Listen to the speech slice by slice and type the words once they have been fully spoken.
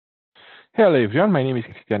Hello everyone, my name is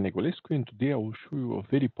Cristian Negolescu and today I will show you a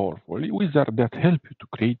very powerful wizard that helps you to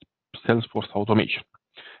create Salesforce automation.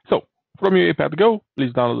 So, from UiPath Go,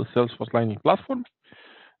 please download the Salesforce Lightning Platform.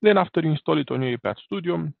 Then after you install it on UiPath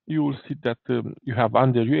Studio, you will see that you have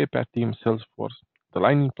under UiPath team Salesforce, the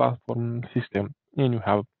Lightning Platform system, and you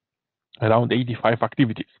have around 85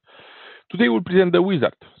 activities. Today we'll present the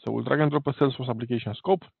wizard. So we'll drag and drop a Salesforce application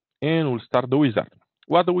scope and we'll start the wizard.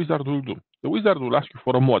 What the wizard will do? The wizard will ask you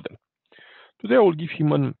for a model. Today I will give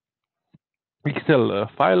him an Excel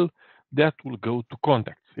file that will go to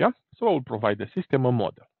contacts. Yeah. So I will provide the system a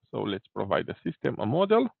model. So let's provide the system a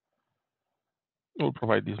model. We'll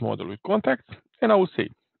provide this model with contacts, and I will say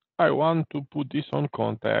I want to put this on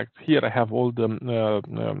contacts. Here I have all the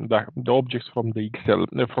objects from the Excel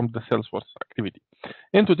from the Salesforce activity,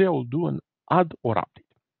 and today I will do an add or update.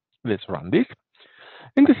 Let's run this,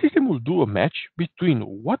 and the system will do a match between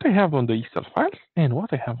what I have on the Excel files and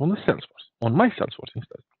what I have on the Salesforce, on my Salesforce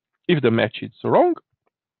instance. If the match is wrong,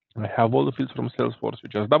 I have all the fields from Salesforce. You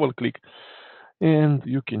just double click and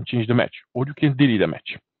you can change the match or you can delete the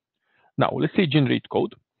match. Now, let's say generate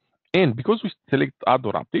code. And because we select add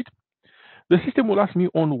or update, the system will ask me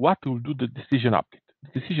on what will do the decision update.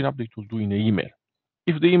 The decision update will do in an email.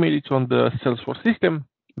 If the email is on the Salesforce system,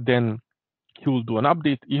 then he will do an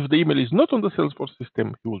update. If the email is not on the Salesforce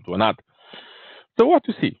system, he will do an add. So what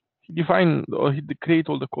you see, he create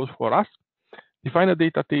all the code for us, define a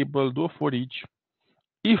data table, do a for each.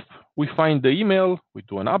 If we find the email, we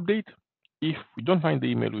do an update. If we don't find the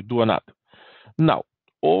email, we do an add. Now,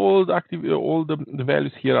 all the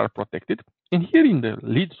values here are protected. And here in the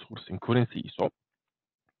lead source in currency ISO,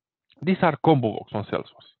 these are combo box on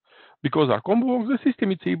Salesforce. Because our combo box, the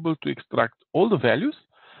system is able to extract all the values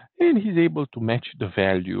and he's able to match the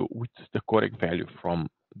value with the correct value from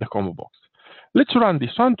the combo box. Let's run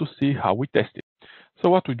this one to see how we test it. So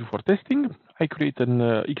what we do for testing, I create an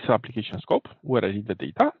Excel application scope where I read the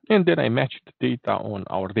data, and then I match the data on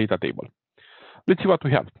our data table. Let's see what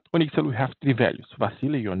we have. On Excel, we have three values,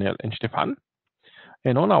 Vasile, Ionel, and Stefan.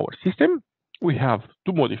 And on our system, we have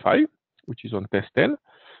to modify, which is on test 10,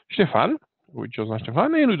 Stefan, which is on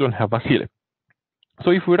Stefan, and we don't have Vasile.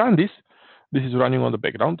 So if we run this, this is running on the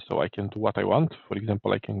background, so I can do what I want. For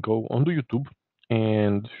example, I can go onto YouTube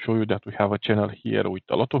and show you that we have a channel here with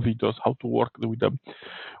a lot of videos, how to work with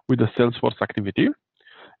the Salesforce activity.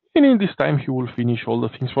 And in this time, he will finish all the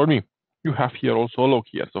things for me. You have here also a log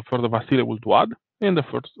here. So for the Vasile, we'll do add, and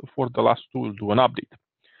for the last two, we'll do an update.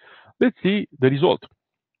 Let's see the result.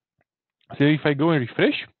 So if I go and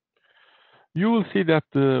refresh, you will see that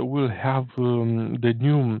we'll have the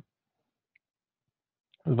new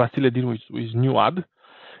Vasile deal with new add.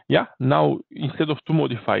 Yeah, now instead of to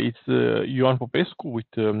modify, it's Ioan Popescu with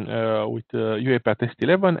UiPath Test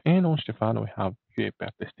 11, and on Stefan we have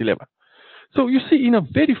UiPath Test 11. So you see, in a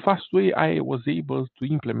very fast way, I was able to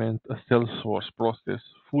implement a Salesforce process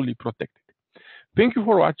fully protected. Thank you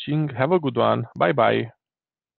for watching. Have a good one. Bye bye.